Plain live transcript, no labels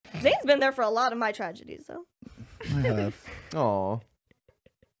Zane's been there for a lot of my tragedies, though. I have. Aw.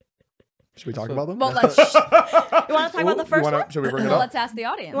 Should we talk about them? Well, let's. You want to talk about the first one? Should we bring it Well, up? let's ask the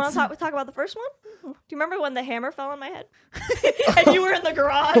audience. You want to talk about the first one? Do you remember when the hammer fell on my head and you were in the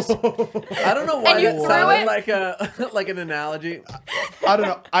garage? I don't know why you it threw sounded it? like a like an analogy. I don't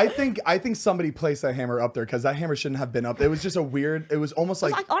know. I think somebody placed that hammer up there because that hammer shouldn't have been up there. It was just a weird. It was almost It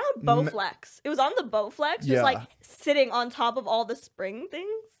was like like on a Bowflex. It was on the Bowflex, just Yeah. like sitting on top of all the spring things.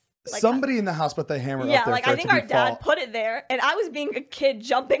 Like, somebody in the house put the hammer yeah, up there. like for I it think to our be dad fall. put it there, and I was being a kid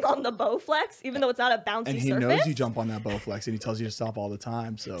jumping on the Bowflex, even though it's not a bouncy And he surface. knows you jump on that Bowflex, and he tells you to stop all the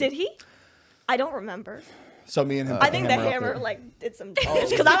time. So Did he? I don't remember. So me and him. I put think the up hammer there. like did some damage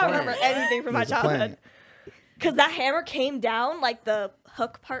because I don't remember anything from my There's a plan. childhood. Because that hammer came down like the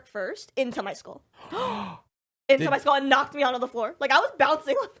hook part first into my skull. Into my skull and knocked me onto the floor. Like I was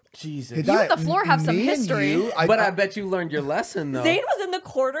bouncing. Jesus. Hidaya, You and the floor have some me and history. you, But I bet you learned your lesson though. Zane was in the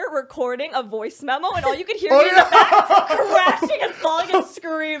corner recording a voice memo, and all you could hear me in the back crashing and falling and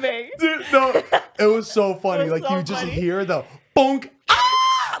screaming. Dude, no, it was so funny. It was Like so you just funny. hear the bonk,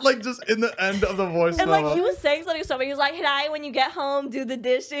 like just in the end of the voice And memo. like he was saying something so funny. He was like, "Hidaya, when you get home, do the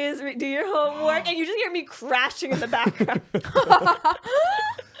dishes, do your homework," and you just hear me crashing in the background.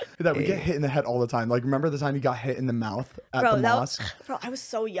 That we get hit in the head all the time. Like remember the time you got hit in the mouth at the mosque? Bro, I was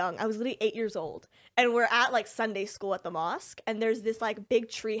so young. I was literally 8 years old. And we're at like Sunday school at the mosque. And there's this like big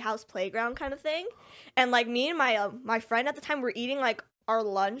treehouse playground kind of thing. And like me and my friend at the time were eating like our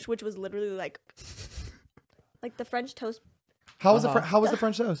lunch, which was literally like the French toast. How was the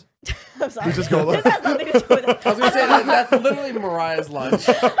French toast? I'm sorry. just go This has nothing to do with it. I was gonna say that's literally Mariah's lunch.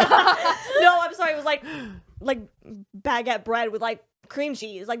 No, I'm sorry. It was like baguette bread with like cream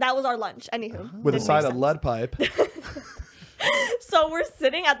cheese. Like that was our lunch. Anywho. With a Didn't side make of sense. lead pipe. So we're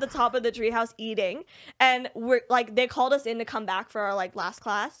sitting at the top of the treehouse eating, and we're like they called us in to come back for our like last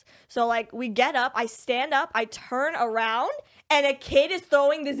class. So like we get up, I stand up, I turn around, and a kid is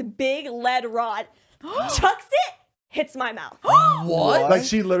throwing this big lead rod, chucks it, hits my mouth. What? Like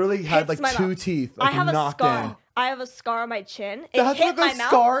she literally had Hits like my two mouth. teeth I like have a knocked scar. in. I have a scar on my chin. It That's hit what my the mouth.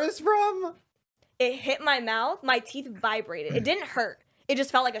 scar is from? It hit my mouth. My teeth vibrated. It didn't hurt. It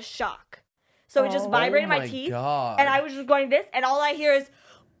just felt like a shock. So it just vibrated my teeth. God. And I was just going this, and all I hear is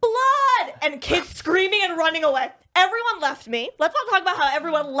blood and kids screaming and running away. Everyone left me. Let's not talk about how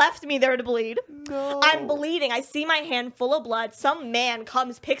everyone left me there to bleed. No. I'm bleeding. I see my hand full of blood. Some man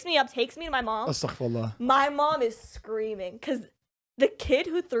comes, picks me up, takes me to my mom. Astaghfirullah. My mom is screaming because the kid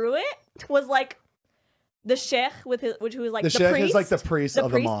who threw it was like the sheikh who was like The the sheikh priest. is like the priest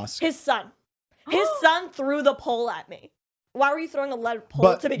of the mosque. His son. His son threw the pole at me. Why were you throwing a lead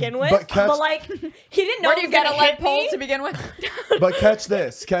pole to begin with? but like, he didn't know. Where do you get a lead pole me. to begin with? But catch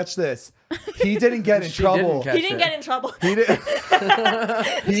this. He didn't get in She trouble. didn't catch He didn't it. get in trouble. He didn't.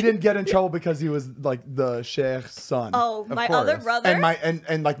 He didn't get in trouble because he was like the sheikh's son. Oh, my course. other brother.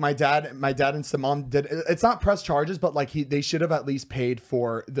 And like my dad and Samam did. It's not press charges, but like they should have at least paid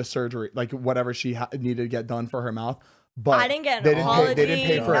for the surgery, like whatever she needed to get done for her mouth. But I didn't get they an didn't apology. pay. They didn't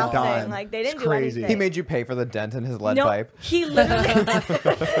pay for nothing. a dime. Like they didn't It's do crazy. anything. He made you pay for the dent in his lead no, pipe. he literally.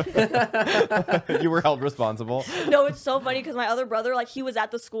 You were held responsible. No, it's so funny because my other brother, like, he was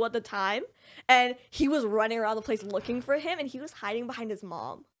at the school at the time, and he was running around the place looking for him, and he was hiding behind his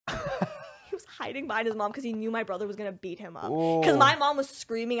mom. He was hiding behind his mom because he knew my brother was gonna beat him up. Because my mom was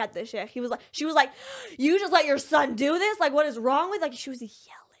screaming at the sheikh. She was like, "You just let your son do this? Like, what is wrong with?" Like, she was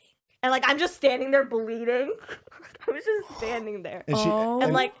yelling, and like I'm just standing there bleeding. I was just standing there,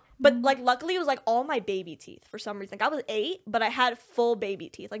 and like. But like, luckily, it was like all my baby teeth for some reason. Like, I was 8, but I had full baby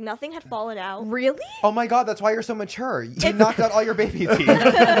teeth. Like, nothing had fallen out. Really? Oh my god, that's why you're so mature. You knocked out all your baby teeth.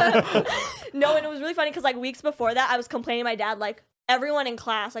 No, and it was really funny because like weeks before that, I was complaining to my dad, like, everyone in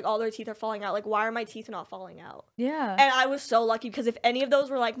class, like, all their teeth are falling out. Like, why are my teeth not falling out? Yeah. And I was so lucky because if any of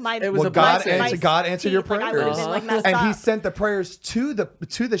those were like my, It was Well, a God blessing. answered. God answered your teeth, like, I prayers, would've been, like, messed and He up. sent the prayers to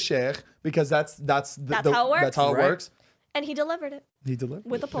the sheikh because that's how it works. That's how it Right. works. and he delivered it. He delivered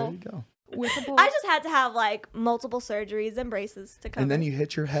With a There pole. you go. With a I just had to have like multiple surgeries and braces to cover. And then you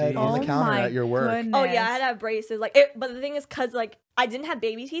hit your head on Oh the counter my at your work. goodness. Oh yeah, I had to have braces. Like, but the thing is, cause like I didn't have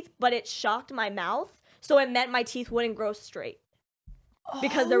baby teeth, but it shocked my mouth, so it meant my teeth wouldn't grow straight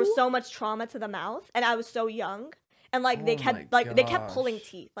because there was so much trauma to the mouth, and I was so young, and like they Oh my kept they kept pulling gosh.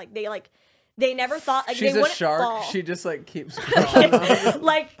 teeth. Like they never thought like She's they a wouldn't shark. fall. She just like keeps.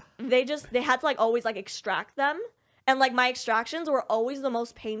 Like they had to like always like extract them. And like my extractions were always the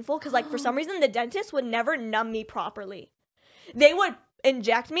most painful because like for some reason the dentist would never numb me properly. They would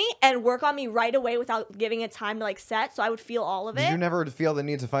inject me and work on me right away without giving it time to like set, so I would feel all of it. Did you never feel the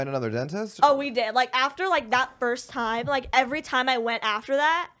need to find another dentist? Oh, we did. Like after like that first time, like every time I went after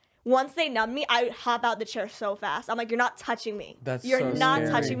that, once they numb me, I hop out the chair so fast. I'm like, you're not touching me. That's You're so not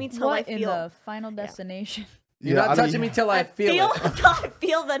scary. touching me till What I in feel. the Final Destination? You're Yeah, not I don't- touching me till I feel it. Until I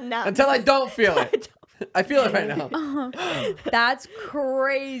feel the numb. Until I don't feel it. I feel it right now. That's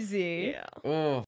crazy. Yeah. Oh.